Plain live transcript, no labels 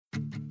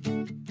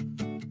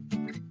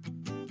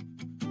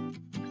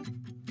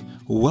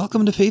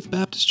Welcome to Faith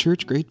Baptist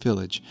Church Great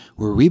Village,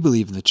 where we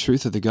believe in the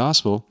truth of the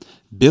gospel,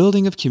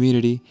 building of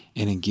community,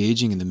 and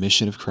engaging in the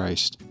mission of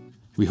Christ.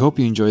 We hope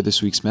you enjoy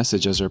this week's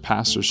message as our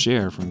pastors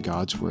share from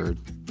God's Word.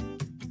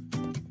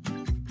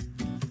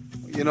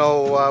 You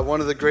know, one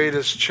of the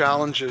greatest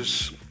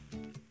challenges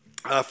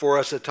for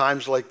us at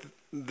times like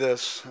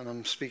this, and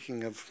I'm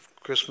speaking of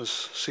Christmas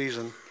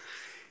season,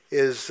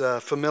 is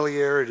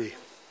familiarity.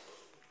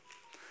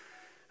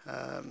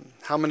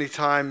 How many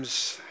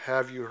times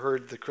have you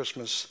heard the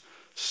Christmas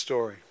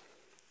story?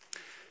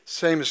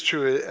 Same is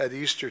true at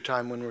Easter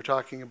time when we're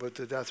talking about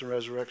the death and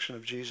resurrection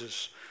of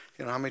Jesus.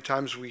 You know, how many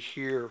times we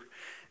hear,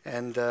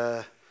 and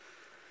I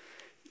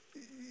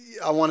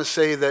want to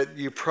say that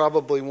you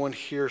probably won't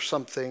hear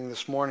something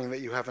this morning that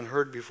you haven't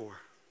heard before.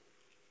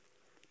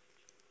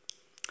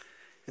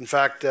 In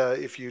fact,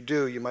 if you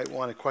do, you might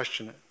want to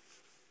question it.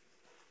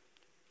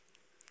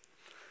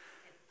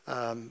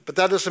 But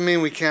that doesn't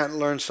mean we can't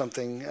learn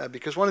something,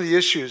 because one of the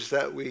issues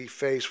that we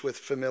face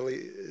with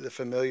the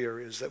familiar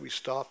is that we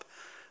stop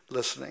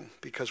listening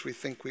because we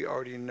think we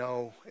already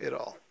know it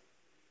all.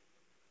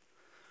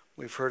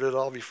 We've heard it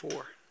all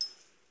before.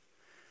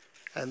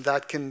 And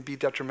that can be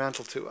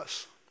detrimental to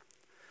us.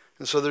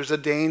 And so there's a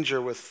danger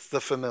with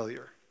the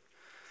familiar.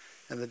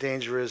 And the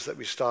danger is that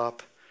we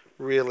stop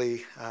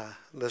really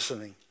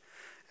listening.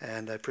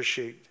 And I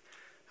appreciate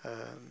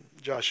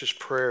Josh's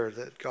prayer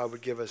that God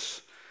would give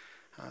us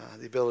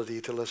the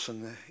ability to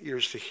listen, the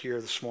ears to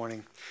hear this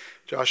morning.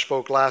 Josh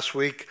spoke last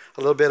week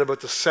a little bit about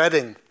the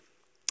setting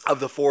of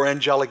the 4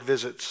 angelic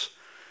visits,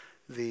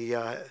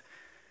 the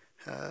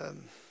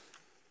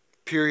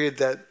period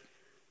that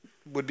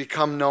would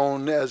become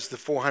known as the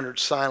 400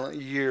 silent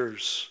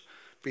years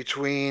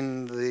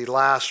between the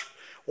last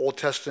Old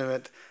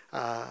Testament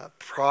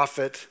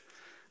prophetic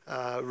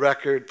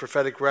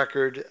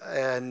record,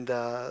 and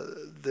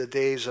the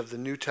days of the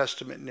New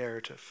Testament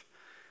narrative.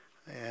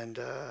 And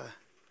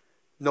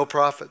no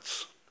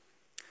prophets,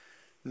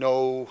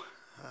 no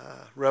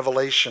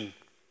revelation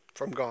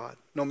from God,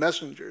 no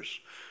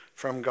messengers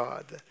from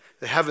God.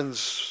 The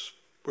heavens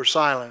were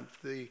silent.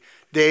 The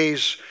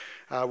days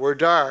were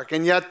dark,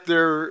 and yet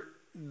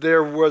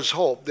there was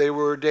hope. They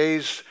were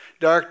days,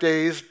 dark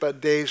days,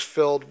 but days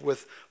filled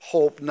with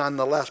hope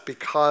nonetheless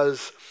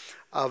because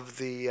of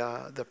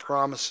the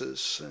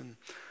promises. And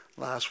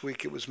last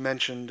week it was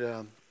mentioned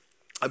a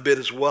bit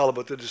as well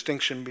about the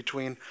distinction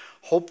between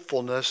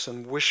hopefulness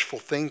and wishful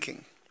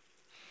thinking,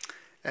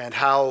 and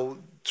how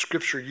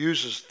Scripture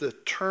uses the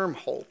term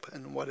hope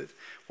and what it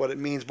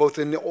means, both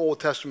in the Old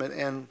Testament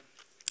and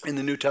in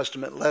the New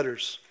Testament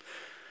letters.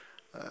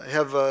 I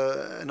have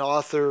an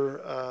author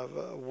of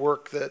a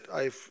work that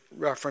I've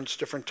referenced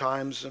different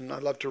times, and I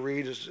love to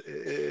read.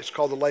 It's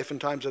called The Life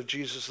and Times of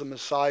Jesus the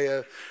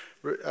Messiah,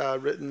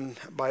 written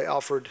by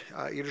Alfred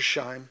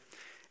Edersheim,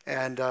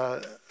 and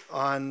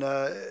on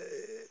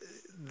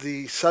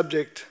the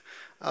subject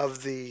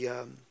of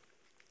the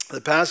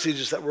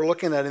passages that we're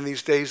looking at in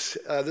these days.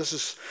 This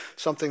is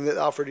something that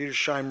Alfred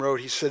Edersheim wrote.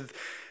 He said,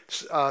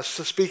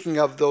 speaking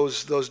of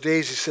those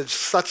days, he said,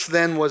 "Such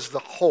then was the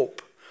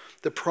hope,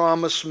 the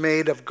promise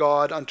made of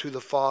God unto the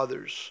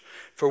fathers,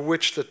 for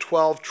which the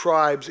 12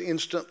 tribes,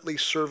 instantly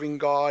serving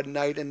God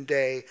night and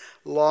day,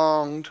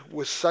 longed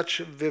with such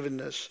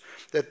vividness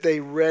that they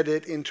read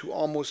it into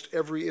almost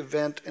every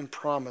event and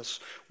promise,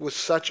 with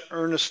such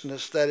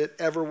earnestness that it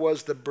ever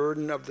was the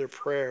burden of their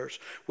prayers,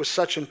 with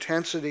such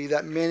intensity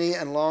that many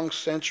and long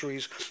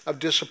centuries of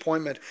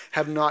disappointment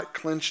have not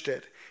clinched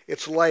it.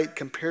 Its light,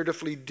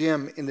 comparatively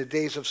dim in the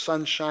days of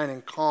sunshine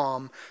and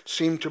calm,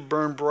 seemed to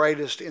burn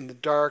brightest in the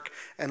dark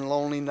and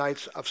lonely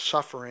nights of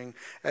suffering,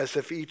 as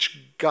if each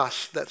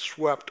gust that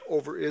swept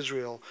over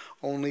Israel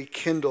only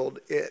kindled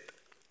it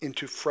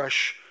into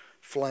fresh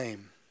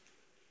flame."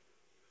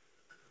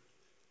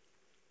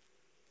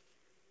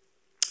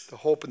 The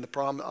hope and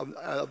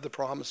of the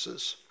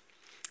promises.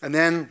 And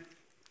then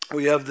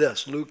we have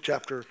this, Luke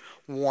chapter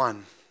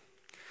 1.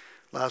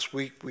 Last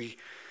week we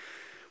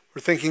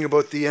were thinking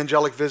about the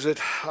angelic visit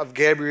of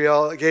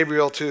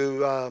Gabriel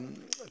to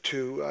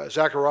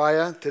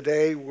Zechariah.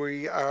 Today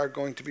we are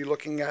going to be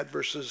looking at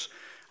verses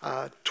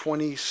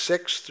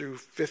 26 through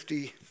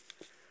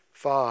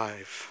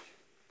 55.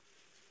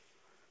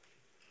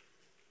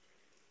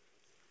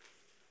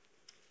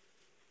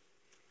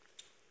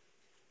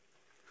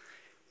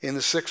 In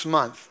the 6th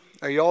month.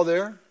 Are you all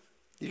there?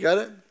 You got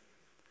it?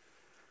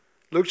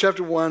 Luke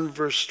chapter 1,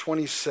 verse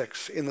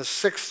 26. In the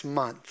 6th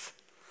month.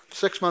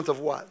 6th month of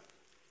what?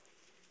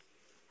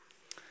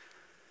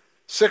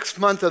 6th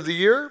month of the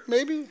year,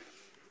 maybe?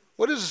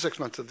 What is the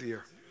 6th month of the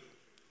year?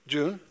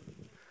 June?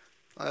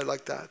 I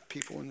like that.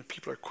 When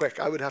people are quick.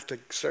 I would have to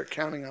start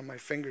counting on my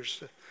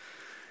fingers.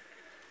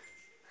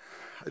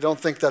 I don't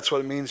think that's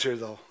what it means here,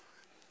 though.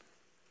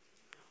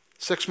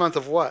 6th month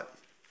of what?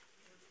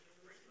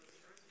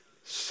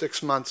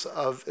 6 months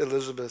of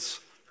Elizabeth's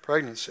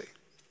pregnancy.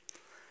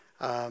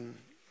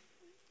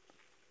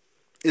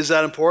 Is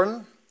that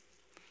important?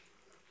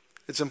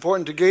 It's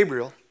important to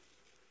Gabriel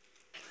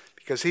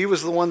because he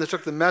was the one that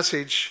took the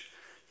message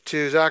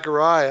to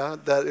Zechariah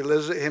that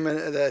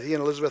he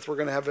and Elizabeth were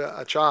going to have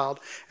a child,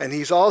 and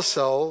he's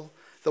also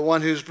the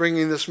one who's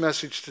bringing this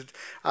message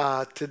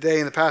today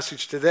in the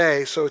passage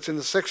today. So it's in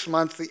the 6th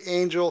month. The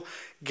angel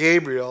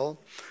Gabriel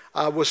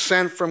was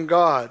sent from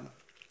God.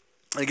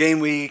 Again,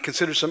 we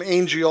considered some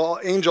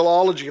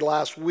angelology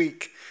last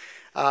week,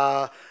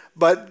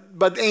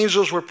 but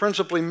angels were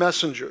principally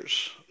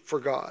messengers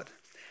for God.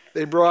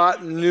 They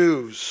brought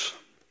news,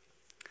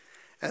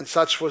 and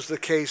such was the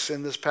case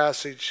in this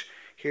passage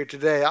here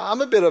today.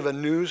 I'm a bit of a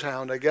news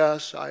hound, I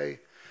guess. I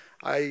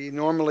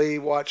normally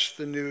watch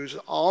the news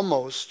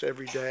almost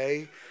every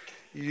day,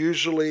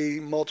 usually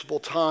multiple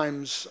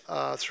times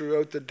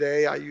throughout the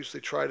day. I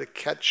usually try to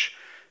catch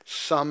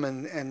some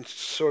and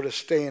sort of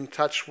stay in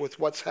touch with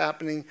what's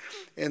happening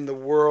in the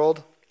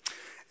world.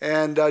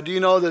 And do you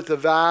know that the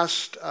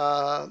vast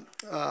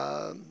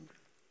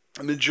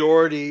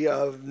majority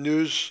of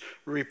news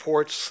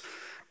reports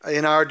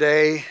in our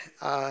day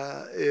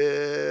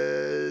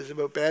is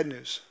about bad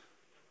news?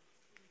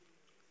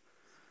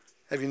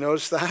 Have you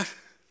noticed that?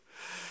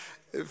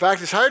 In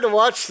fact, it's hard to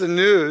watch the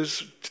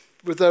news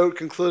without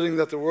concluding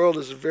that the world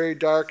is a very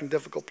dark and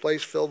difficult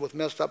place filled with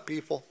messed up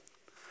people,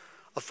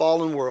 a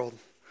fallen world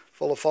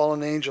full of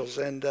fallen angels,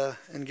 and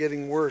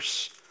getting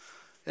worse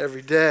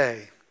every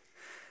day.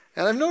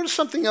 And I've noticed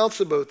something else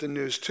about the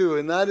news too,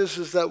 and that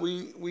is that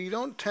we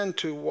don't tend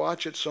to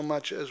watch it so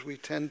much as we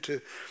tend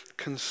to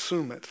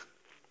consume it.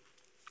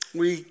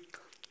 We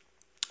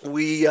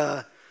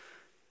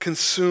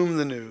consume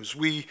the news.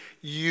 We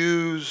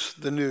use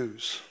the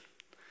news.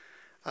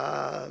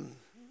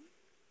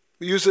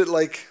 We use it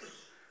like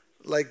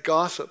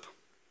gossip.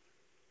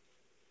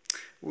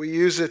 We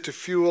use it to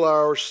fuel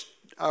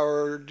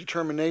our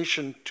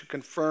determination to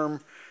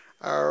confirm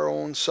our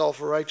own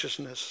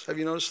self-righteousness. Have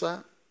you noticed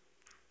that?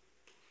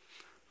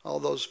 All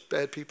those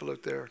bad people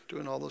out there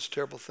doing all those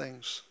terrible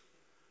things.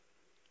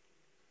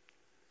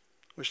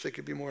 Wish they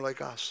could be more like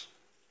us,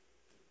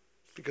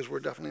 because we're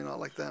definitely not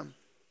like them.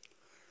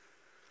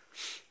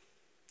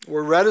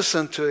 We're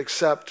reticent to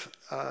accept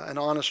an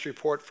honest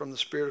report from the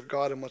Spirit of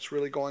God and what's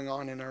really going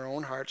on in our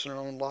own hearts and our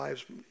own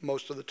lives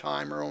most of the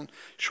time, our own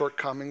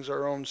shortcomings,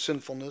 our own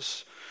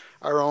sinfulness,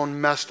 our own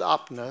messed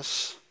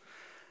upness.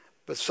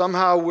 But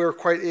somehow we're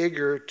quite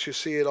eager to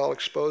see it all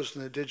exposed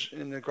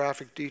in the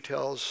graphic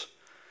details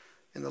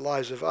in the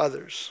lives of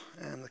others.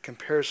 And the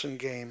comparison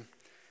game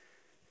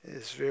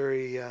is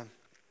very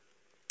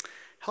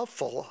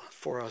helpful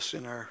for us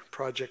in our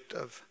project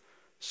of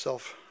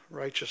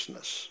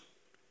self-righteousness.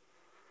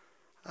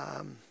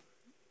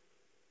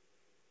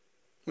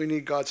 We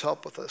need God's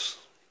help with this.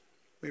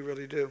 We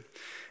really do.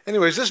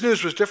 Anyways, this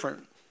news was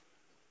different.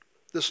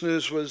 This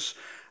news was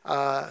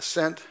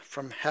sent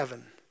from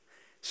heaven.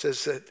 It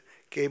says that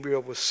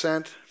Gabriel was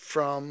sent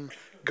from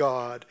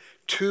God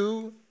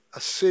to a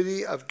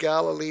city of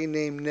Galilee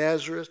named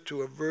Nazareth,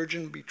 to a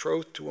virgin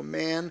betrothed to a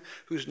man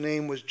whose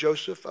name was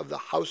Joseph of the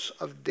house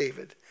of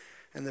David,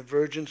 and the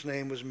virgin's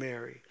name was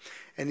Mary.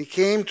 And he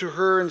came to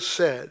her and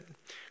said,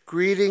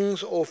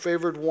 "Greetings, O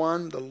favored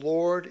one, the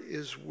Lord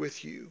is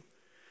with you."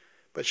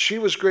 But she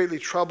was greatly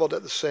troubled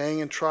at the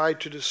saying and tried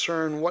to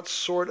discern what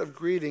sort of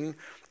greeting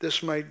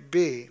this might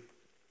be.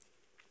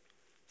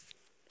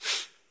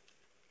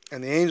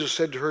 And the angel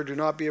said to her, "Do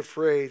not be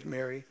afraid,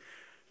 Mary,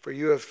 for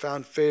you have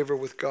found favor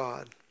with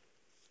God."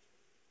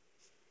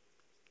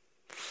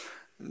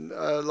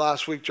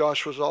 Last week,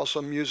 Josh was also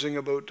musing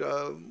about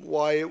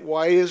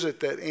why is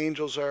it that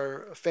angels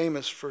are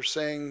famous for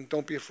saying,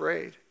 "Don't be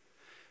afraid"?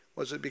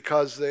 Was it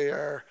because they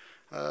are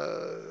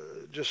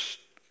just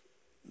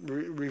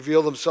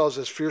reveal themselves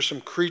as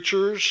fearsome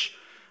creatures?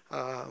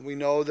 We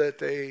know that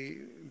they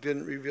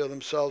didn't reveal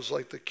themselves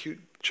like the cute,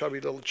 chubby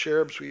little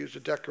cherubs we use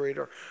to decorate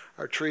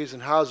our trees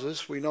and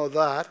houses. We know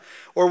that.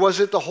 Or was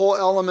it the whole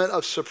element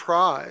of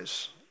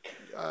surprise?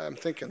 I'm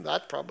thinking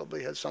that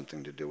probably had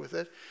something to do with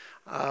it.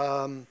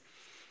 I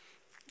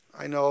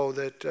know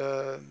that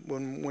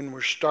when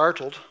we're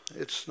startled,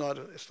 it's not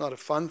a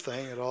fun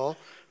thing at all.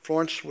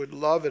 Florence would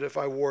love it if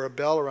I wore a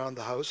bell around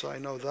the house. I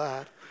know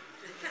that.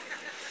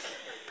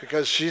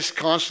 Because she's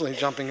constantly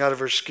jumping out of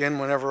her skin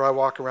whenever I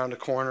walk around a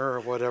corner or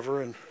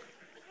whatever. And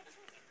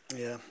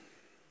yeah.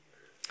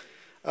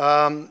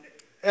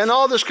 And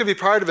all this could be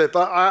part of it.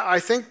 But I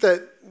think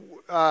that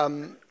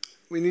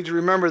we need to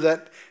remember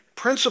that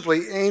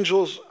principally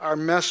angels are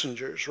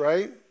messengers,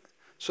 right?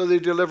 So they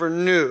deliver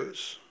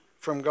news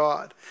from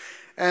God.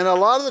 And a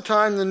lot of the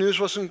time the news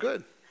wasn't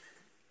good.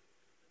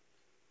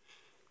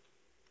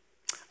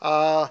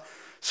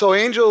 So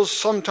angels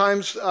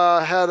sometimes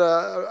had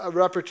a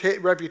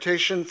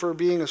reputation for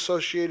being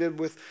associated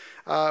with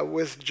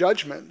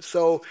judgment.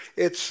 So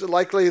it's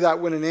likely that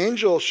when an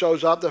angel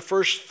shows up, the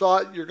first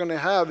thought you're going to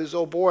have is,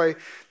 "Oh boy,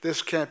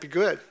 this can't be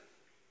good."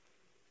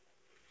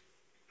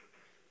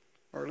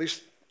 Or at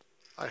least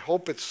I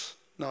hope it's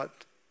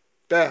not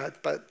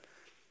bad, but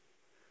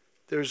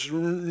there's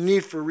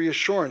need for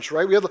reassurance,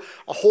 right? We have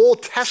a whole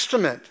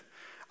testament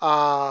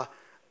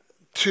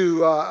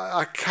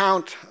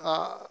account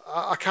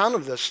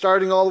of this,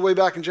 starting all the way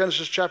back in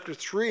Genesis chapter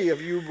 3,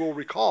 if you will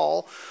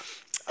recall,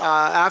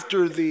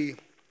 after the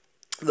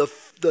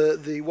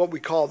what we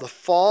call the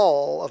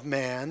fall of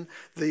man,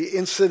 the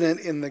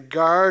incident in the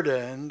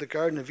Garden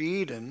of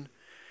Eden.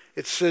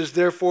 It says,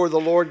 therefore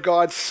the Lord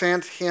God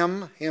sent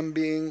him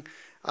being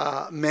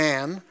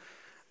man,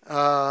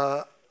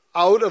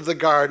 out of the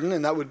garden,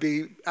 and that would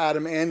be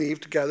Adam and Eve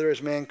together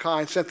as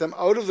mankind, sent them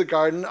out of the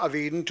Garden of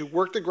Eden to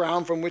work the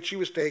ground from which he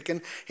was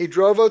taken. He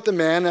drove out the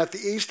man. At the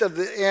east of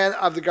the end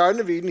of the Garden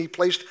of Eden, he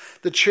placed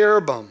the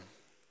cherubim,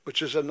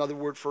 which is another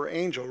word for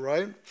angel,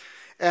 right?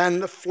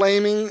 And the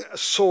flaming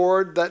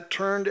sword that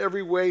turned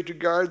every way to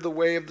guard the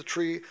way of the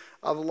tree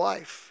of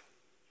life.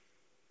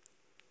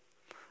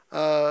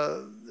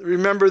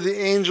 Remember, the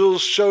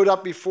angels showed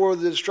up before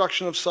the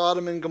destruction of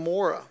Sodom and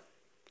Gomorrah.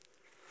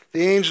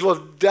 The angel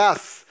of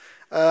death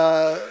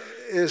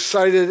is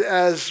cited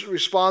as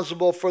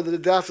responsible for the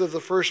death of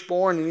the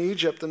firstborn in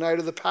Egypt the night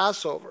of the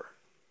Passover.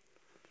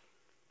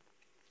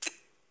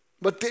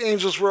 But the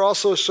angels were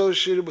also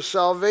associated with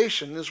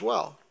salvation as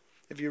well.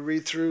 If you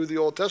read through the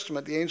Old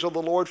Testament, the angel of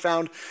the Lord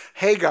found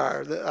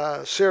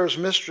Hagar, Sarah's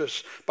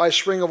mistress, by a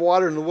spring of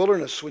water in the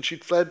wilderness when she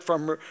fled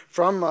from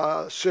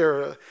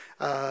Sarah.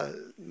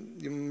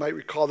 You might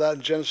recall that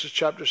in Genesis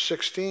chapter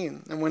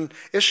 16. And when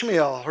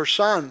Ishmael, her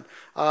son,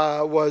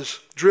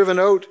 was driven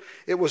out,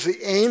 it was the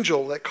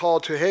angel that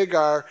called to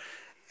Hagar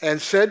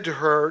and said to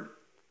her,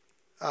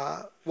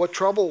 what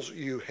troubles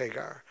you,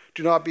 Hagar?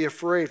 Do not be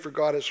afraid, for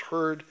God has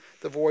heard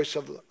the voice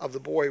of the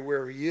boy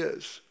where he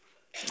is.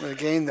 And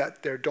again,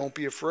 that there, don't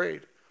be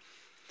afraid.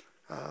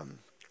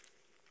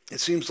 It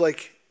seems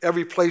like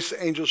every place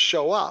the angels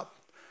show up,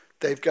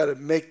 they've got to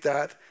make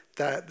that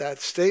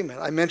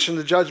statement. I mentioned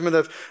the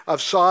judgment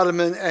of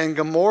Sodom and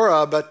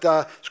Gomorrah,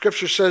 but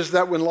Scripture says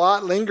that when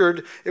Lot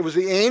lingered, it was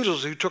the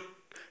angels who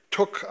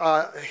took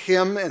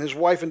him and his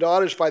wife and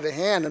daughters by the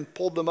hand and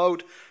pulled them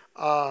out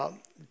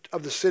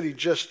of the city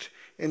just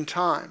in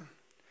time.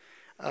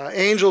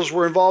 Angels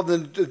were involved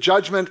in the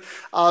judgment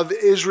of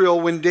Israel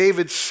when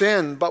David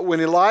sinned, but when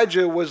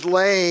Elijah was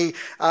lay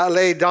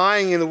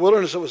dying in the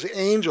wilderness, it was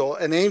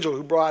an angel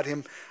who brought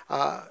him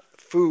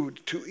food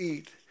to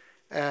eat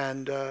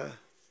and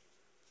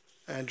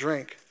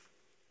drink.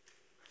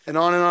 And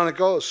on it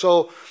goes.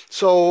 So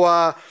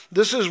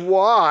this is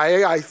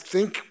why, I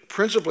think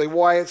principally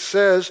why it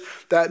says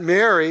that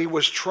Mary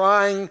was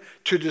trying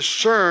to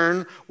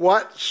discern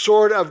what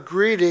sort of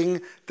greeting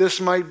this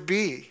might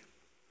be.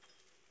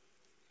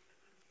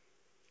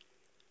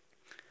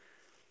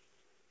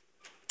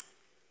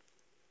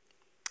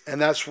 And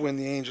that's when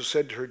the angel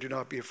said to her, do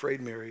not be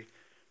afraid, Mary,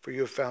 for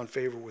you have found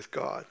favor with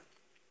God.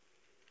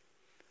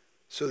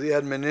 So the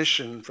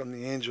admonition from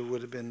the angel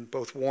would have been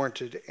both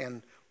warranted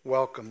and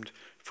welcomed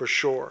for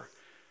sure.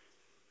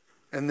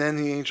 And then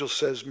the angel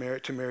says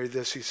to Mary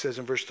this, he says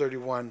in verse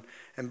 31,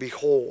 and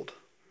behold,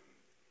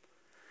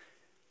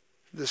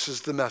 this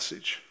is the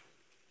message.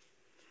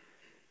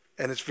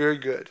 And it's very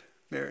good,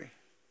 Mary.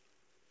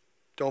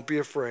 Don't be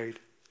afraid.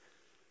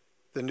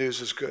 The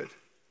news is good.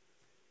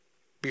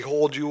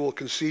 Behold, you will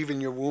conceive in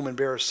your womb and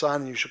bear a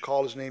son, and you shall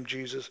call his name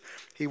Jesus.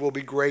 He will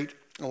be great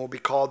and will be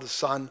called the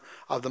Son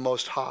of the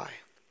Most High.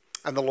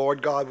 And the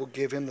Lord God will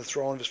give him the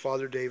throne of his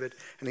father David,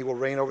 and he will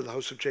reign over the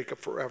house of Jacob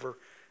forever,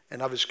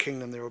 and of his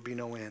kingdom there will be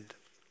no end.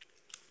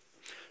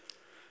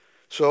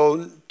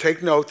 So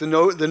take note, the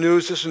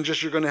news isn't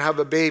just you're going to have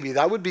a baby.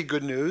 That would be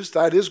good news.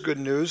 That is good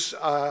news.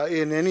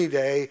 In any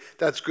day,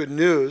 that's good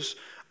news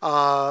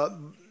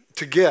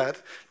to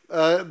get.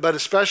 But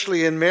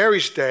especially in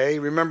Mary's day,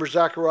 remember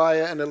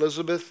Zechariah and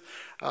Elizabeth,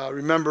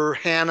 remember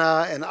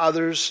Hannah and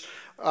others.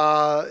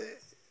 The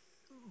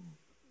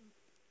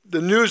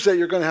news that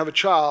you're going to have a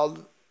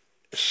child,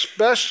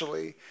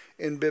 especially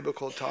in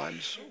biblical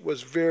times,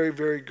 was very,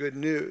 very good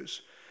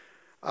news.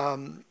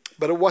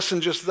 But it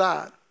wasn't just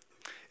that.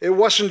 It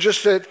wasn't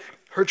just that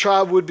her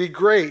child would be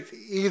great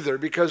either,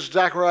 because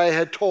Zechariah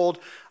had told,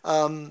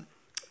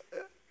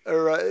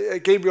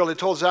 Gabriel had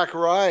told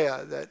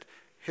Zechariah that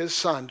his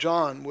son,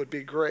 John, would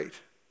be great.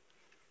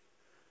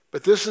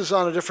 But this is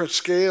on a different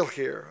scale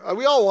here.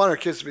 We all want our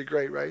kids to be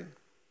great, right?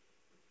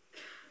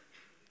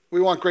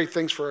 We want great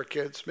things for our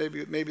kids.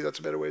 Maybe that's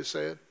a better way to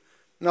say it.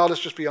 No,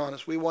 let's just be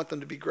honest. We want them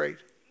to be great.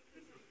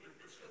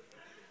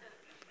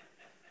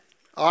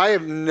 I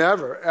have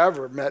never,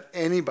 ever met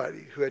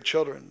anybody who had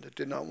children that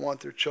did not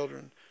want their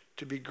children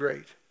to be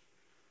great.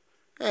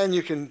 And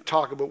you can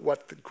talk about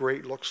what the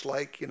great looks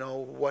like,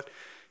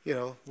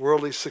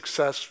 worldly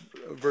success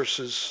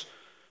versus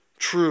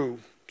true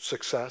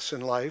success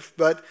in life,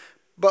 but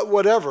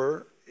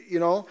whatever,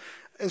 and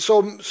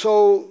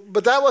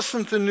but that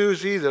wasn't the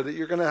news either, that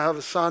you're going to have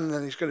a son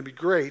and he's going to be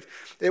great.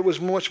 It was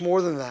much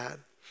more than that.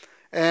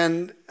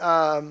 And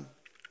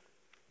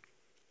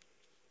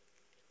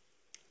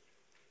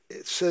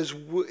it says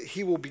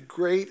he will be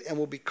great and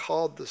will be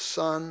called the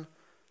Son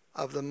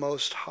of the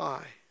Most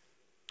High.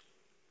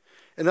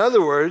 In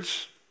other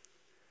words,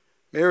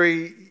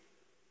 Mary,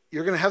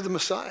 you're going to have the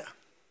Messiah.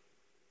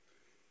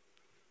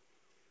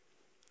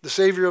 the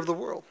Savior of the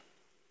world.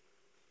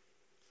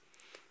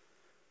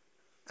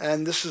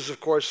 And this is, of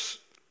course,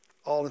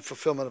 all in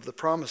fulfillment of the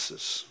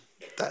promises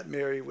that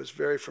Mary was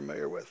very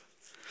familiar with.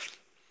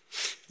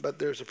 But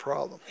there's a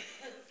problem.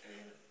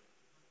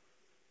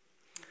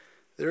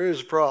 There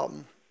is a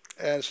problem,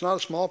 and it's not a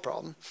small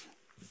problem.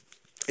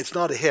 It's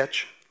not a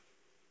hitch.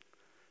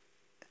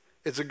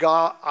 It's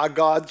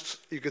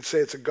you could say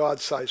it's a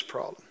God-sized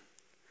problem.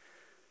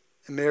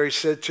 And Mary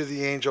said to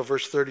the angel,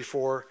 verse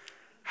 34,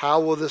 "How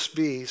will this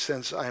be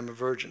since I am a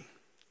virgin?"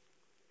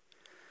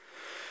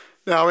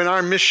 Now, in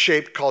our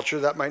misshaped culture,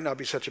 that might not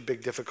be such a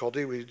big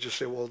difficulty. We just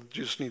say, well,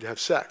 you just need to have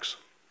sex.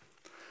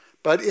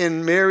 But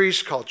in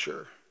Mary's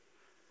culture,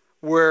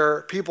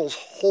 where people's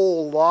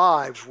whole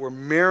lives were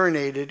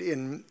marinated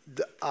in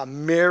a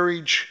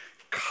marriage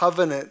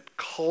covenant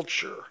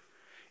culture,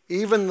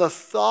 even the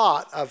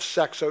thought of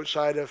sex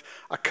outside of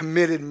a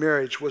committed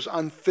marriage was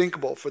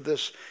unthinkable for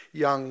this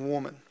young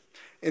woman.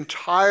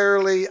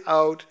 Entirely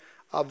out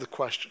of the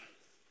question.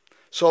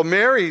 So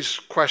Mary's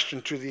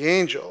question to the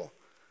angel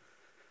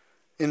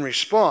in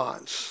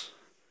response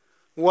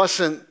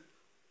wasn't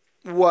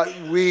what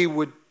we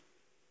would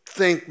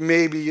think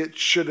maybe it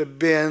should have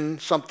been,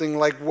 something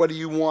like, what do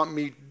you want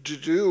me to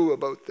do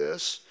about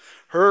this?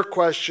 Her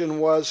question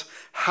was,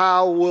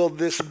 how will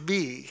this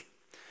be?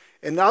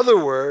 In other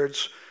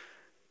words,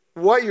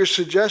 what you're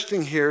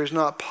suggesting here is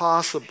not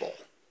possible.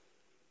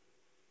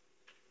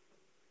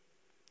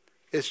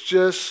 It's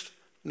just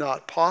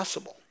not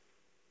possible.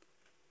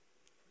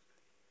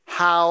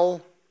 How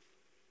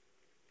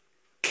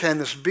can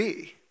this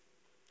be?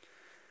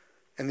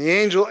 And the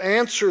angel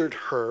answered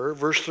her,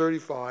 verse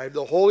 35,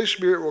 "The Holy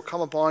Spirit will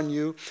come upon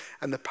you,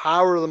 and the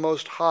power of the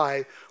Most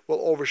High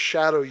will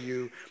overshadow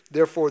you.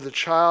 Therefore, the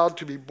child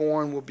to be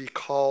born will be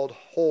called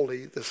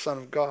Holy, the Son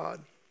of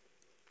God.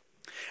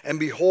 And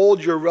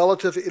behold, your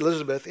relative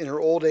Elizabeth in her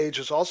old age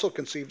has also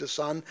conceived a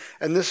son,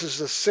 and this is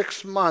the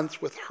 6th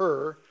month with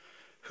her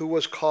who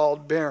was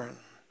called barren."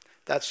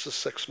 That's the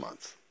 6th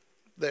month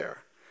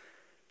there.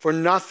 "For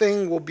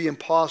nothing will be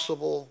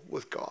impossible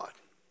with God."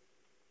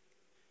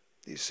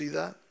 Do you see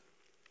that?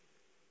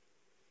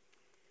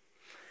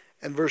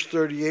 And verse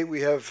 38, we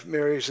have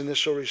Mary's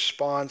initial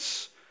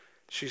response.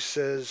 She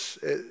says,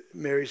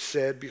 Mary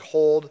said,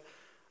 "Behold,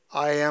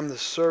 I am the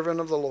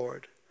servant of the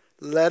Lord.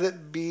 Let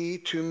it be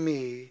to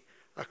me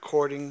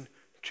according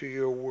to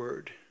your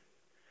word."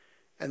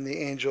 And the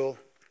angel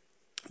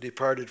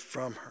departed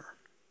from her.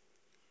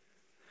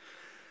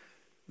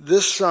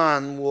 This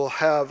son will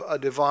have a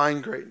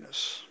divine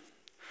greatness,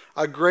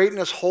 a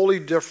greatness wholly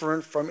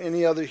different from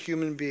any other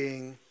human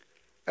being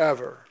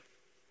ever,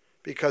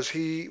 because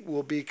he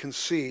will be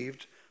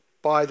conceived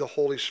by the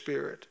Holy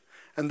Spirit.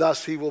 And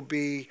thus he will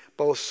be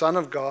both Son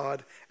of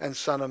God and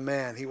Son of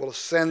Man. He will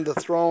ascend the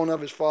throne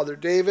of his father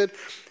David,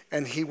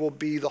 and he will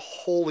be the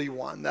Holy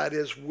One, that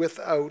is,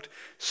 without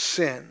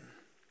sin.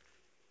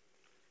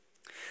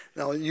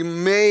 Now, you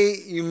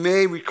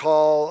may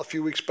recall a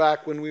few weeks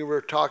back when we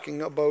were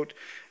talking about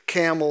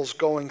camels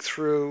going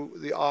through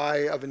the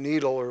eye of a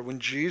needle, or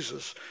when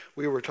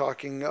we were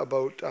talking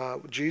about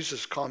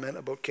Jesus' comment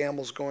about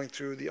camels going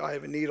through the eye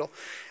of a needle.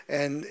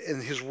 And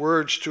in his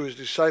words to his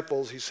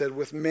disciples, he said,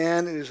 "With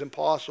man it is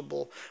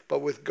impossible, but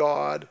with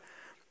God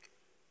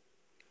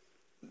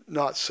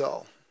not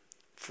so.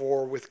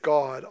 For with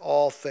God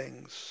all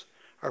things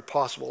are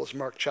possible," as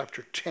Mark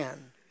chapter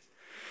 10.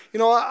 You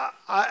know,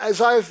 as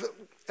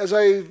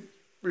I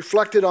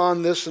reflected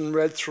on this and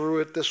read through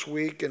it this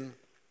week and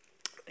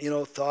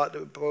thought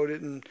about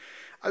it, and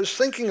I was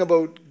thinking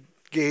about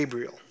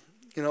Gabriel.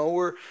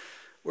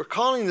 We're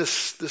calling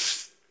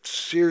this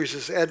series,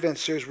 this Advent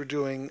series we're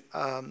doing,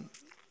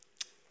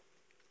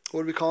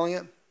 what are we calling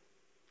it?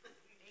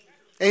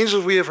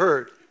 Angels We Have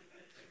Heard.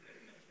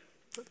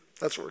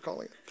 That's what we're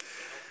calling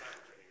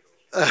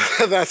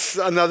it. That's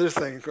another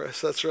thing, Chris.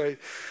 That's right.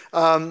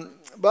 But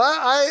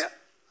I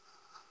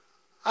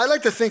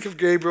like to think of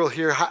Gabriel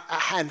here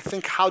and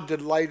think how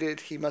delighted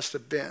he must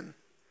have been.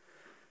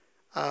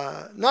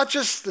 Not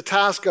just the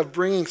task of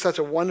bringing such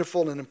a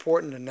wonderful and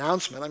important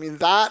announcement. I mean,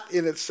 that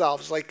in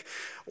itself is like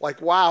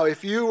wow.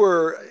 If you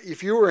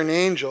were an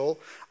angel,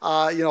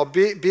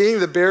 being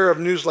the bearer of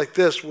news like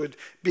this would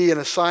be an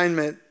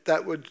assignment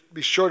that would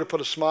be sure to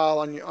put a smile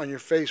on your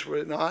face, would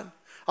it not?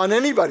 On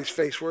anybody's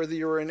face, whether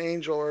you were an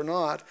angel or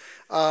not.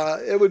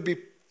 It would be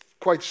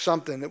quite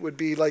something. It would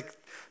be like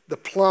the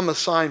plum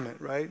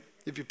assignment, right?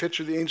 If you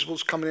picture the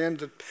angels coming in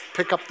to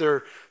pick up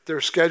their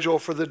schedule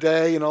for the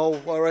day,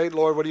 all right,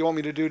 Lord, what do you want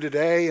me to do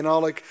today?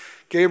 Like,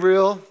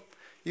 Gabriel,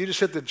 you just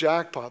hit the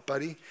jackpot,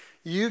 buddy.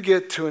 You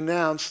get to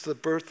announce the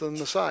birth of the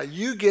Messiah.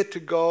 You get to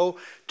go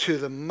to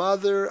the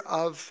mother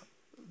of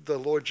the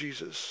Lord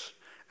Jesus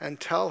and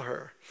tell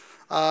her.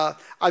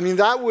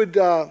 That would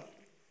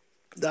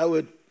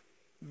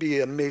be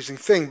an amazing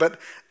thing. But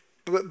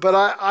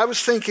I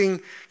was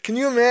thinking, can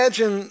you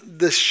imagine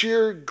the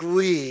sheer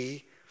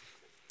glee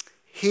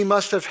he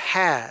must have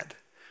had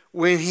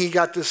when he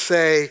got to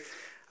say,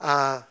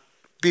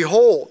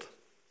 "Behold,"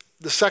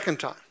 the second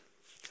time.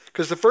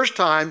 Because the first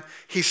time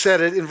he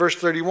said it in verse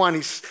 31,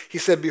 he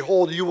said,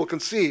 behold, you will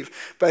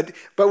conceive. But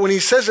when he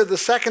says it the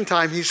second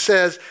time, he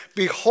says,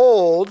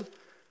 behold,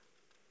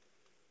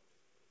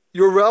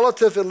 your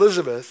relative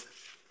Elizabeth,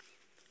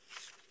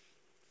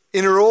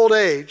 in her old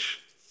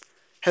age,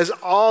 has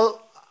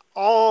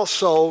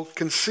also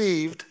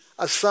conceived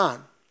a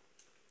son.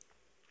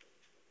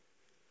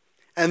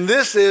 And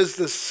this is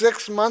the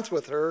 6th month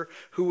with her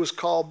who was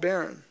called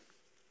barren.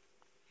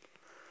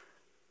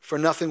 For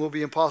nothing will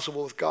be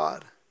impossible with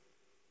God.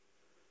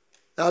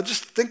 Now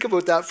just think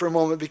about that for a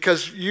moment,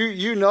 because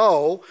you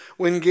know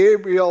when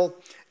Gabriel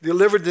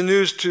delivered the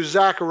news to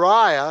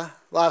Zechariah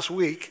last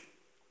week,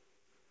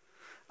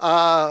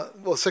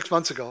 6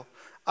 months ago,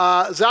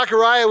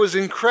 Zechariah was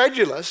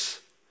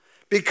incredulous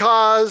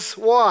because,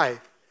 why?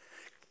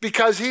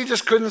 Because he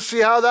just couldn't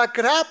see how that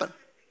could happen.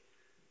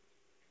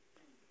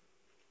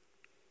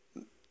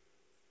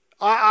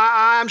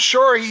 I'm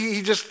sure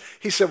he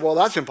said, well,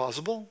 that's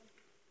impossible.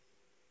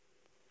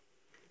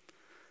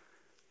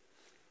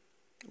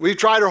 We've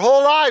tried our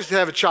whole lives to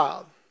have a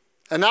child,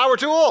 and now we're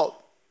too old.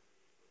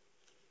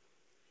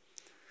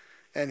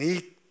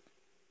 And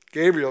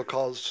Gabriel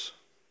calls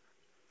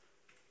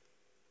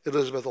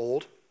Elizabeth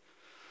old.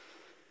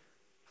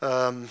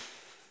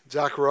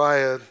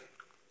 Zechariah,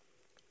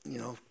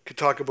 could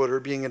talk about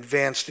her being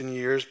advanced in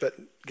years, but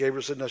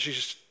Gabriel said, no,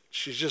 she's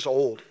just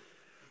old.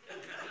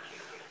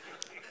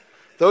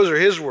 Those are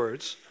his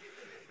words.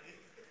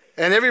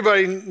 And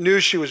everybody knew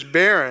she was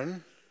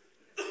barren.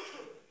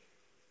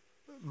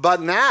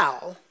 But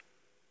now,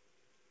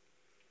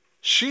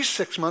 she's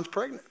 6 months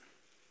pregnant.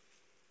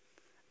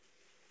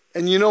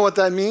 And you know what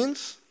that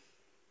means?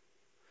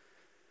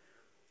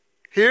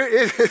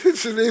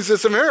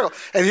 It's a miracle.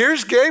 And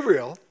here's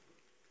Gabriel.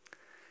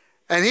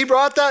 And he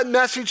brought that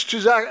message to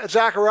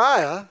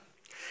Zechariah.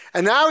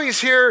 And now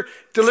he's here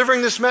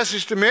delivering this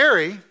message to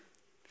Mary.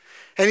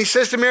 And he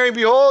says to Mary,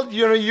 behold,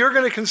 you're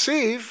going to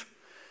conceive.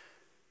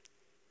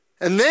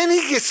 And then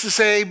he gets to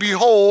say,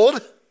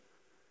 behold,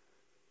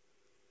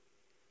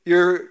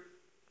 your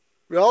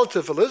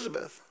relative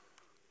Elizabeth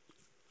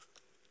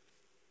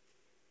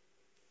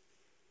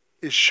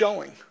is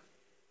showing.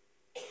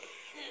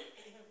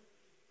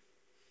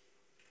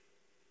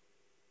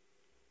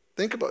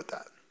 Think about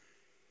that.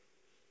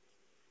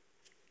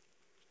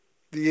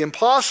 The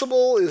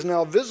impossible is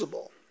now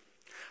visible.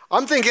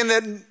 I'm thinking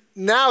that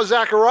now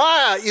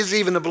Zechariah is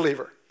even a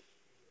believer.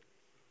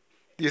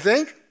 Do you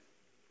think?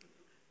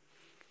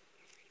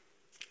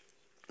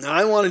 Now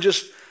I want to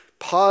just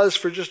pause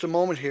for just a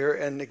moment here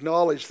and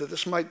acknowledge that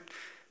this might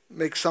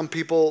make some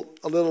people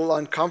a little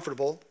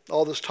uncomfortable.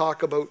 All this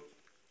talk about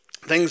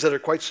things that are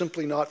quite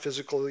simply not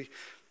physically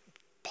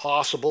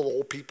possible.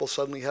 Old people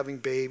suddenly having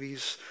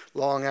babies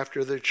long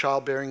after their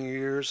childbearing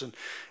years,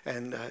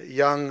 and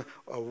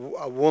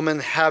a woman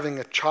having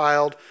a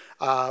child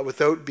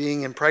without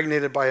being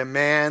impregnated by a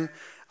man.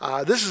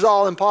 This is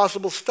all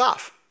impossible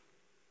stuff.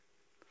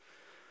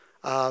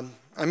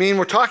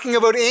 We're talking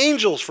about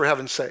angels, for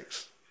heaven's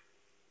sakes.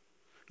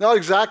 Not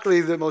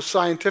exactly the most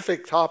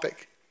scientific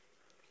topic.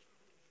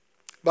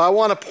 But I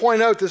want to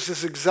point out this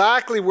is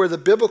exactly where the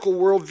biblical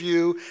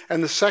worldview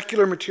and the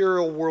secular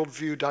material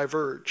worldview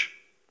diverge.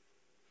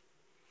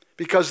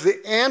 Because the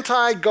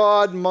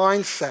anti-God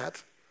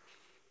mindset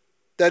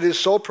that is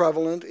so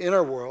prevalent in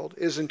our world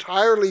is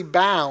entirely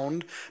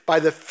bound by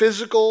the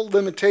physical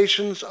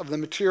limitations of the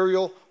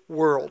material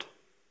world.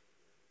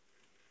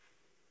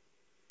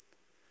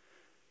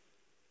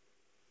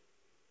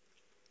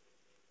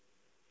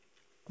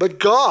 But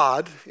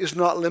God is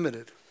not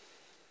limited.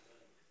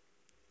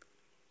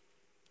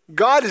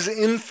 God is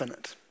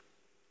infinite.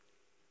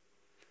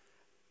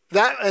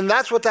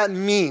 That's what that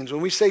means.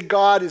 When we say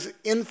God is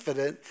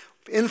infinite,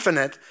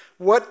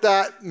 what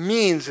that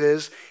means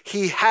is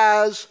he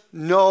has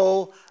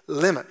no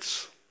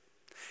limits.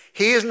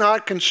 He is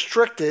not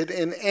constricted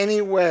in any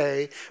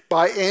way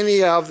by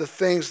any of the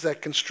things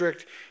that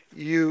constrict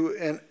you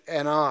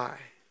and I.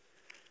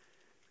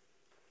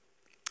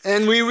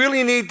 And we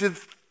really need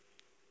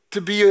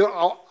to be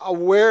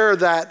aware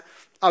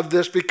of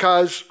this,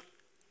 because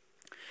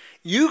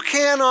you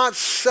cannot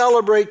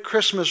celebrate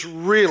Christmas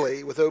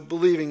really without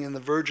believing in the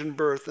virgin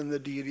birth and the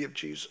deity of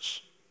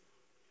Jesus.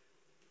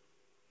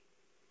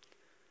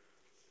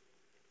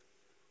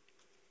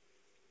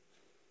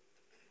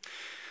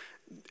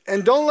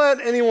 And don't let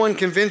anyone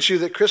convince you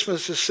that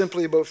Christmas is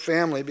simply about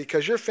family,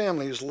 because your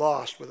family is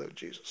lost without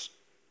Jesus.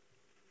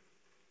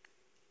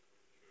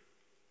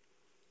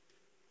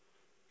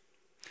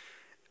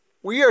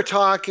 We are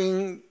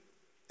talking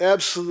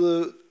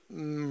absolute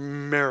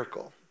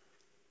miracle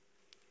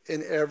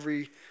in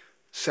every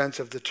sense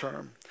of the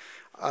term.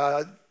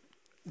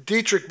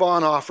 Dietrich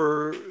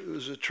Bonhoeffer,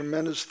 who's a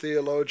tremendous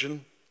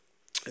theologian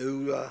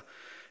who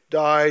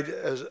died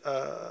as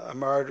a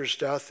martyr's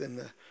death in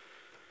the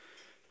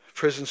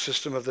prison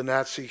system of the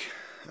Nazi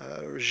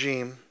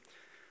regime,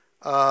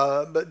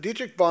 But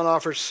Dietrich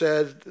Bonhoeffer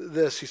said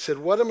this. He said,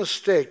 "What a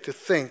mistake to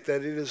think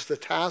that it is the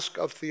task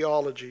of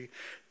theology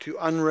to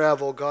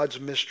unravel God's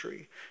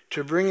mystery,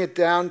 to bring it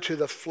down to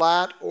the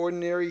flat,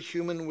 ordinary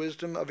human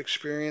wisdom of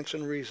experience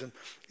and reason.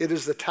 It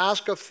is the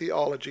task of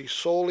theology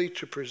solely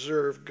to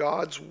preserve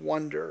God's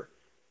wonder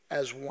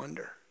as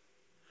wonder,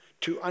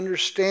 to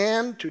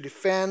understand, to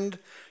defend,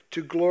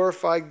 to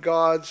glorify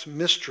God's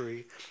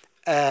mystery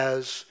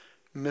as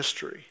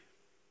mystery."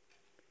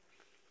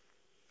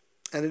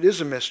 And it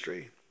is a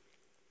mystery.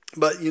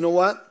 But you know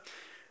what?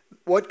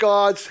 What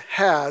God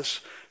has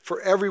for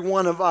every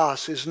one of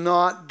us is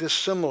not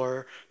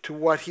dissimilar to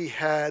what he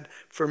had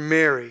for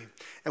Mary.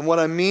 And what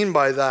I mean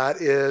by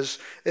that is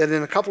that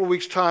in a couple of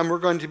weeks' time, we're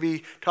going to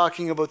be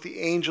talking about the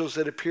angels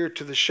that appeared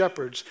to the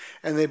shepherds.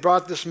 And they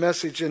brought this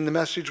message, and the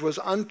message was,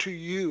 "Unto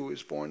you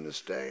is born this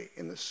day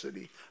in the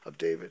city of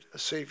David a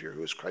Savior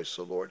who is Christ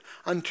the Lord."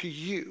 Unto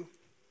you.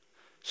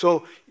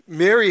 So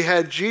Mary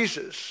had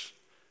Jesus.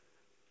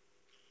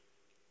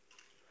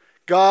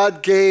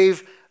 God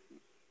gave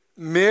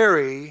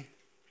Mary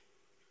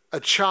a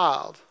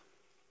child.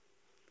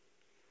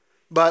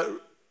 But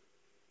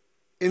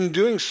in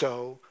doing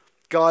so,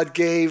 God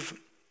gave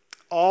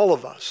all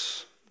of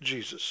us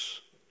Jesus.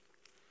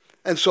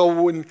 And so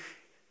when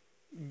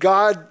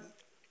God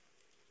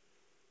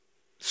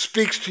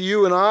speaks to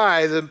you and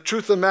I, the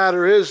truth of the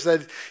matter is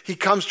that he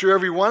comes to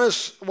every one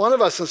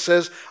of us and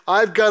says,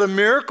 "I've got a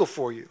miracle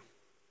for you."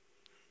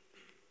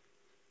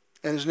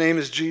 And his name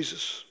is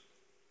Jesus.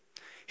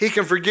 He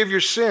can forgive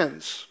your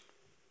sins.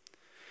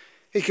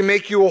 He can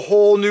make you a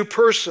whole new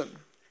person.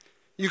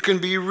 You can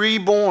be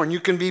reborn.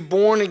 You can be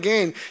born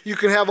again. You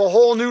can have a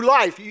whole new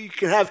life. You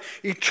can have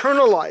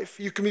eternal life.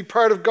 You can be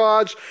part of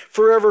God's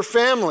forever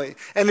family.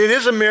 And it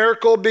is a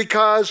miracle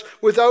because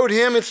without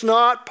him, it's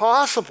not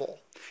possible.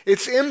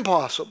 It's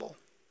impossible.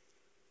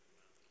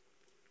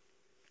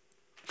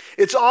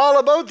 It's all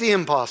about the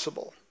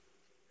impossible.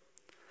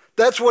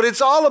 That's what it's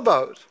all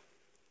about.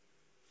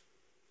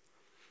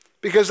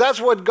 Because that's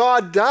what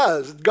God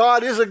does.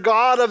 God is a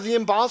God of the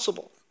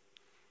impossible.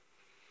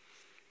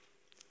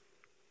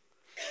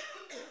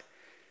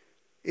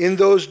 In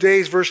those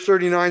days, verse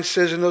 39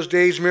 says, "In those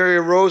days Mary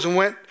arose and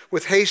went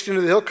with haste into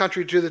the hill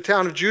country to the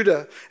town of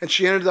Judah, and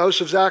she entered the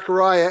house of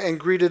Zechariah and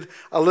greeted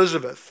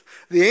Elizabeth."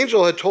 The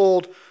angel had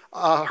told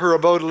her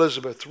about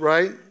Elizabeth,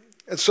 right?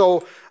 And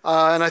so,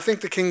 and I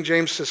think the King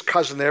James says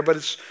cousin there, but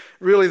it's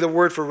really the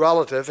word for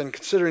relative, and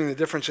considering the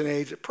difference in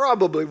age, it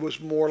probably was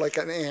more like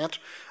an aunt.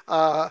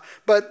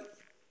 But,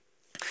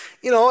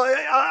 you know,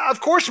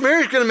 of course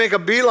Mary's going to make a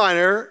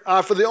beeliner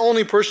for the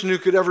only person who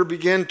could ever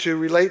begin to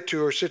relate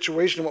to her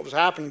situation and what was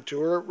happening to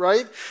her,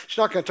 right? She's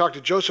not going to talk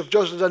to Joseph.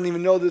 Joseph doesn't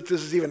even know that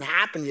this has even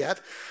happened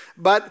yet.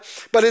 But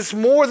it's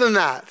more than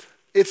that.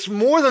 It's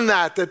more than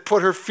that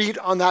put her feet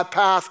on that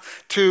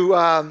path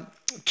to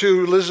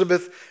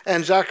Elizabeth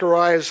and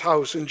Zechariah's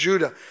house in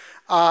Judah,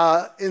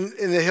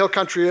 in the hill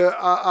country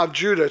of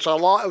Judah. It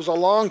was a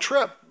long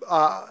trip.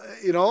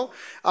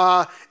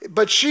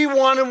 But she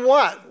wanted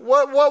what?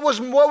 What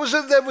was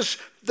it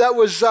that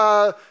was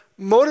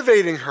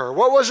motivating her?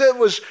 What was it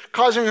was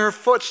causing her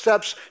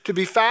footsteps to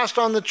be fast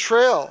on the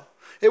trail?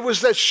 It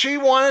was that she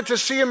wanted to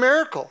see a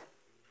miracle.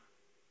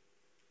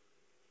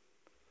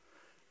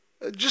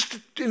 Just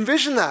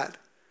envision that.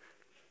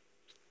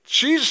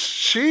 She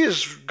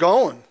is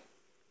going.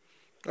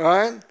 All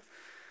right.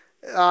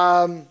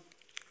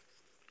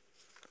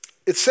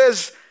 It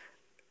says,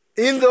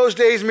 "In those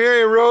days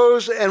Mary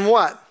arose and"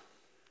 what?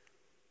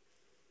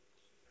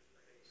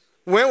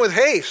 Went with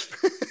haste.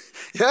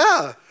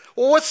 Yeah.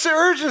 Well, what's the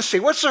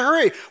urgency? What's the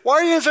hurry? Why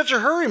are you in such a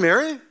hurry,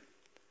 Mary?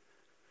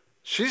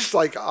 She's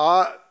like,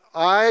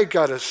 I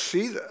got to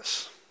see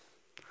this.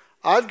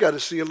 I've got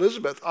to see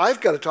Elizabeth. I've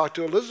got to talk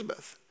to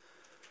Elizabeth.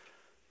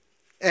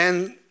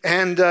 And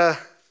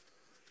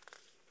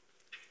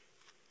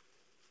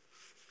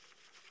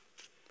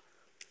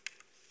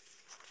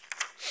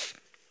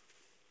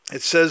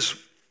it says,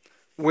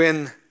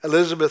 when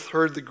Elizabeth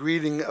heard the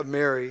greeting of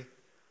Mary,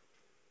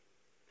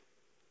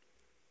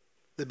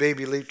 the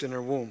baby leaped in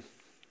her womb.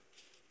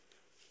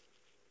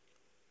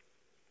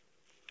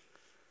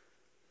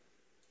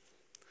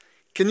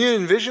 Can you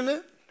envision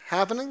it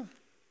happening?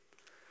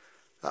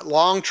 That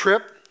long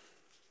trip.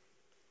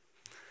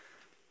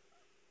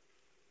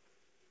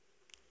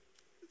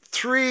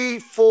 3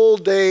 full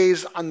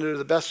days under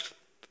the best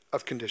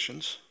of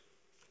conditions.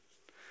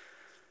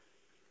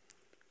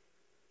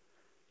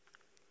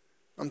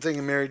 I'm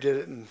thinking Mary did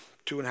it in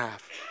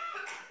 2.5.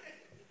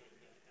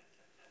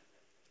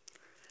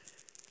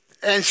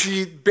 And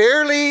she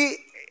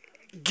barely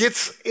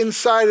gets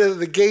inside of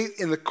the gate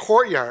in the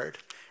courtyard,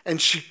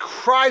 and she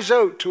cries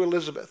out to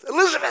Elizabeth,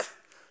 "Elizabeth!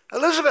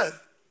 Elizabeth!"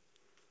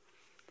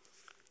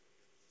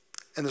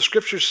 And the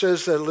scripture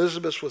says that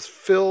Elizabeth was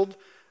filled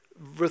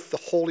with the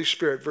Holy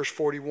Spirit. Verse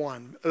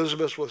 41.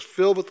 Elizabeth was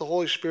filled with the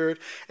Holy Spirit,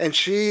 and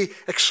she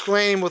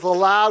exclaimed with a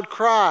loud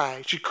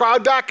cry. She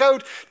cried back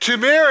out to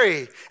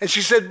Mary, and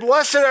she said,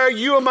 "Blessed are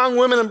you among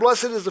women, and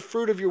blessed is the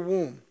fruit of your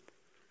womb."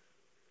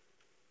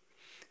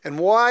 And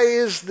why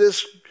is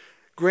this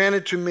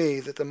granted to me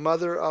that the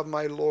mother of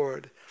my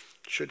Lord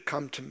should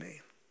come to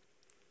me.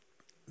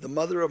 The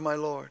mother of my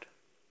Lord.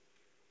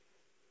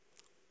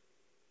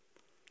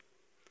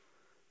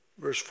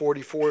 Verse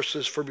 44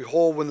 says, for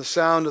behold, when the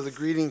sound of the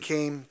greeting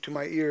came to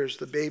my ears,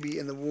 the baby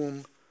in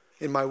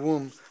my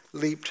womb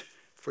leaped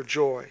for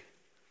joy.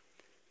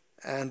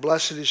 And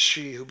blessed is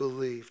she who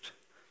believed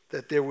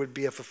that there would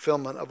be a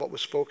fulfillment of what was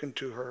spoken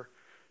to her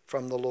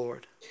from the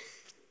Lord.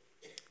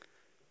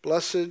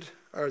 Blessed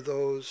are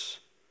those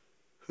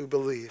who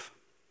believe.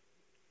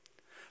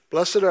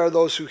 Blessed are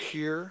those who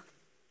hear.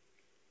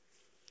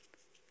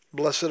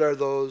 Blessed are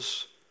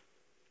those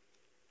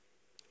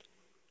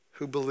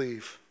who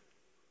believe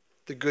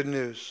the good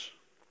news.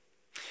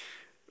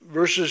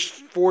 Verses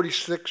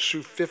 46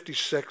 through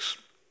 56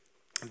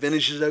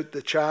 finishes out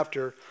the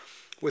chapter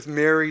with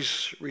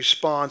Mary's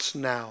response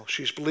now.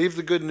 She's believed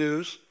the good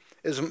news,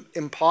 as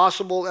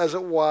impossible as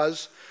it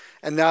was,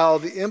 and now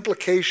the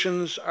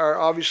implications are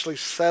obviously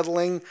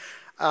settling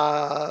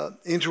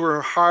into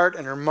her heart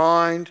and her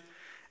mind,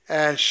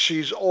 and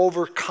she's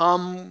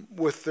overcome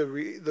with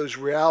those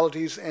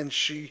realities, and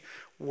she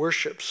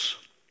worships.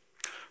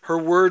 Her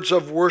words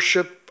of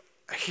worship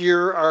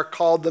here are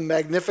called the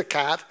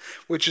Magnificat,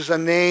 which is a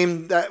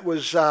name that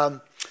was,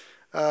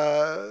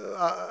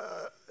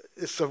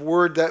 it's a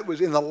word that was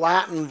in the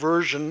Latin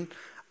version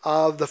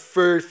of the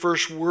very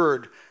first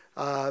word,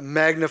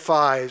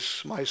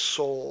 magnifies my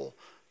soul,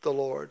 the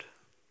Lord.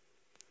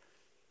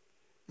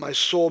 My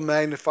soul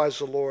magnifies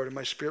the Lord, and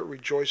my spirit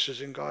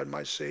rejoices in God,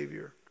 my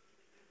Savior.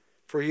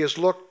 For he has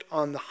looked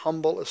on the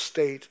humble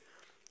estate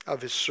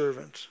of his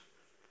servant.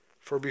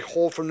 For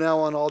behold, from now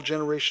on all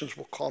generations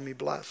will call me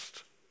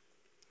blessed.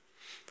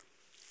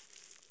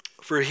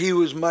 For he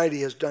who is mighty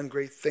has done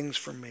great things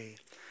for me,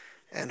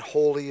 and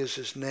holy is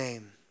his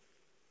name.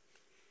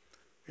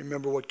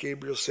 Remember what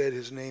Gabriel said,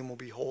 his name will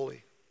be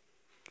holy.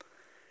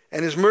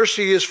 And his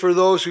mercy is for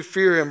those who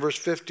fear him, verse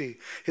 50.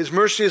 His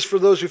mercy is for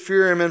those who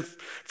fear him, and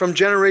from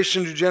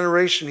generation to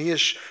generation he has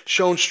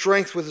shown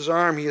strength with his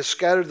arm. He has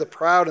scattered the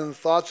proud in the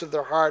thoughts of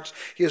their hearts.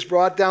 He has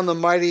brought down the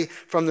mighty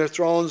from their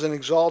thrones and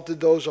exalted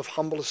those of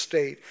humble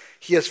estate.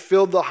 He has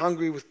filled the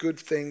hungry with good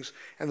things,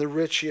 and the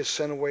rich he has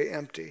sent away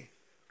empty.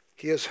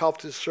 He has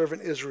helped his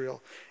servant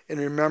Israel in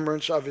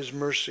remembrance of his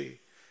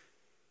mercy,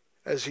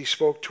 as he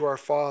spoke to our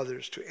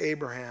fathers, to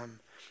Abraham,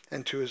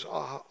 and to his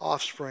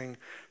offspring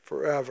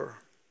forever.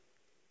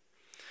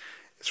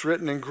 It's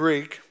written in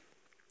Greek.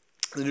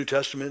 The New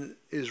Testament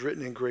is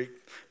written in Greek,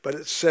 but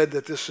it's said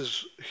that this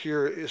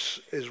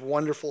is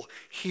wonderful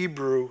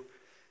Hebrew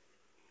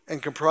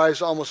and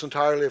comprised almost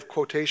entirely of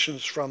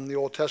quotations from the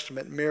Old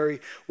Testament. Mary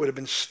would have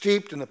been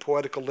steeped in the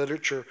poetical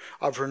literature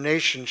of her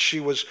nation.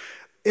 She was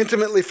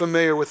intimately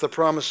familiar with the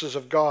promises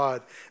of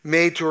God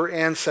made to her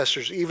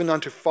ancestors, even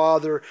unto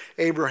Father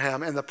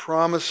Abraham, and the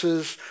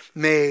promises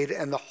made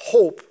and the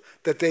hope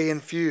that they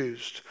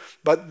infused.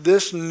 But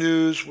this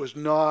news was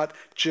not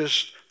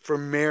just for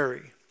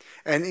Mary.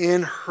 And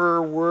in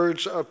her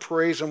words of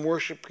praise and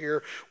worship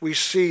here, we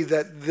see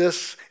that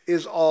this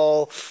is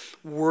all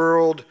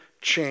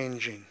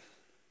world-changing.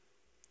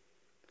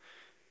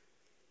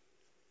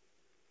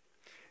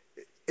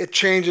 It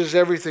changes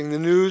everything. The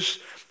news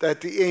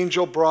that the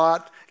angel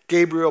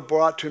Gabriel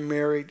brought to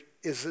Mary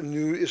is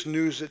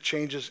news that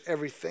changes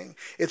everything.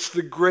 It's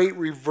the great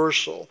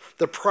reversal.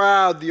 The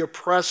proud, the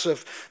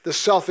oppressive, the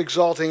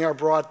self-exalting are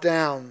brought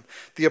down.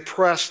 The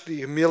oppressed, the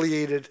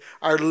humiliated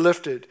are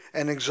lifted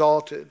and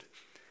exalted.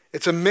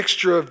 It's a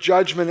mixture of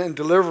judgment and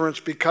deliverance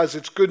because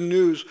it's good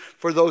news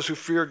for those who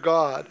fear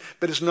God,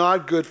 but it's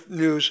not good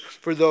news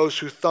for those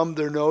who thumb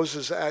their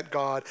noses at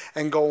God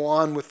and go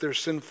on with their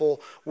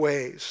sinful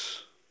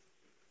ways.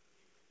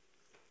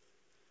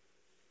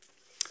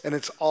 And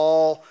it's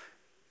all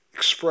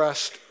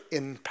expressed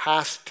in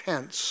past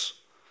tense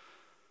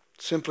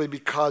simply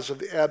because of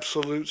the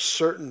absolute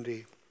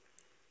certainty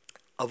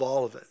of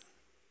all of it.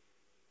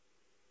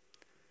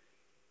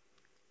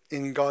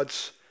 In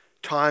God's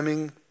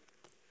timing,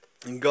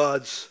 in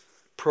God's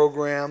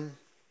program.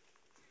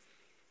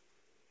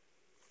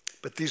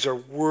 But these are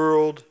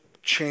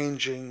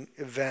world-changing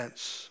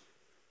events.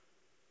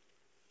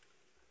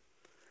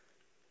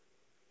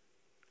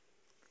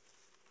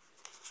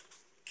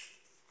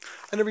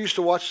 I never used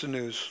to watch the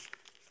news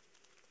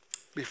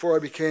before I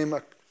became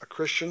a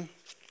Christian.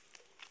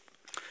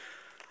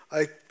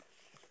 I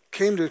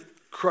came to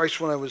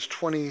Christ when I was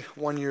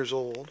 21 years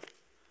old.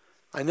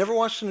 I never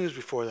watched the news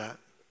before that.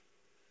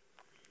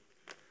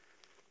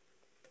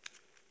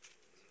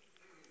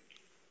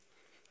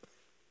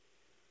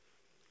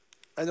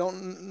 I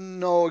don't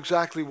know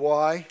exactly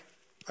why.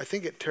 I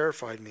think it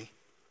terrified me.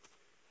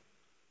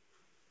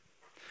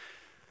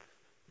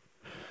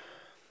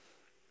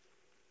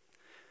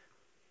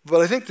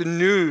 But I think the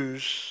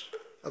news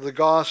of the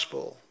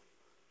gospel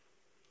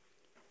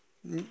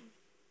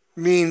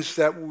means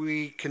that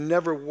we can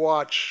never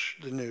watch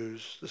the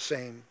news the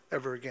same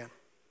ever again.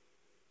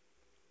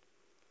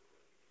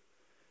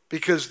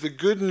 Because the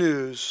good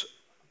news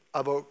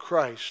about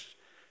Christ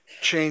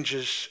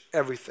changes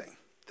everything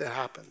that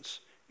happens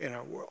in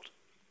our world.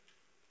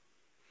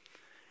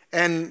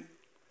 and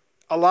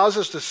allows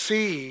us to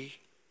see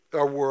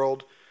our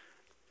world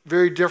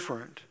very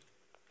different.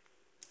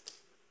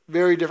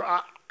 Very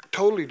different,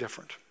 totally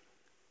different.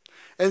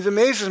 And it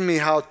amazes me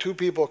how two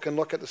people can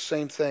look at the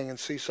same thing and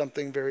see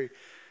something very,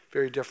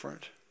 very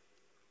different.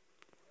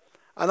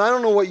 And I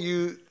don't know what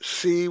you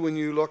see when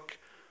you look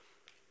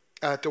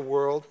at the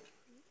world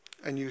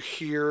and you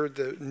hear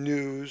the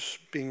news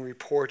being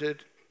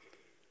reported.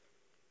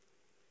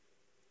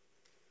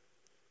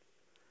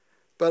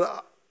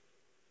 But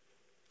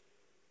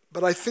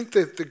I think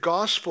that the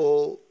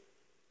gospel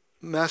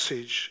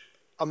message,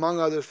 among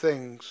other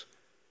things,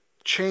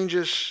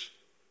 changes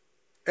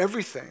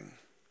everything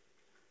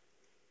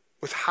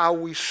with how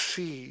we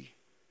see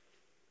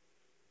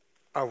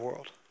our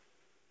world.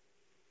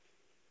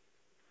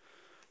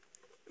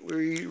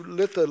 We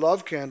lit the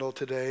love candle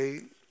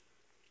today,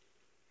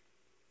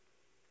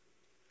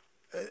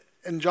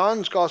 and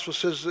John's gospel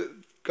says that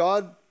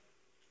God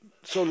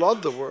so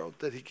loved the world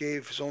that he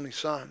gave his only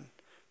Son,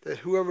 that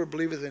whoever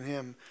believeth in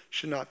him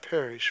should not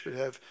perish but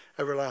have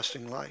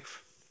everlasting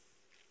life.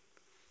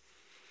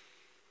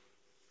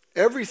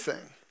 Everything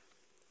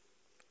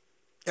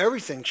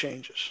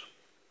changes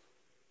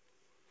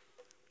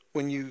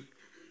when you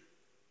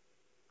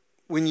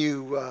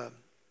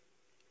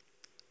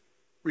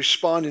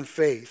respond in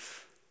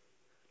faith.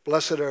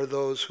 Blessed are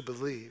those who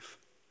believe.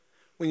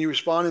 When you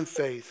respond in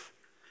faith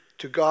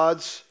to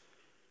God's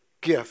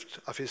gift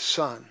of his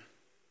Son,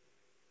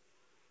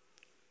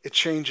 it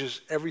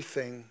changes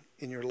everything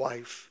in your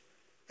life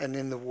and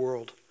in the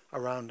world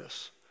around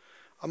us.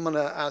 I'm going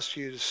to ask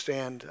you to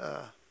stand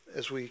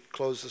as we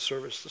close the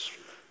service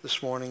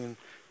this morning, and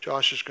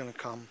Josh is going to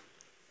come.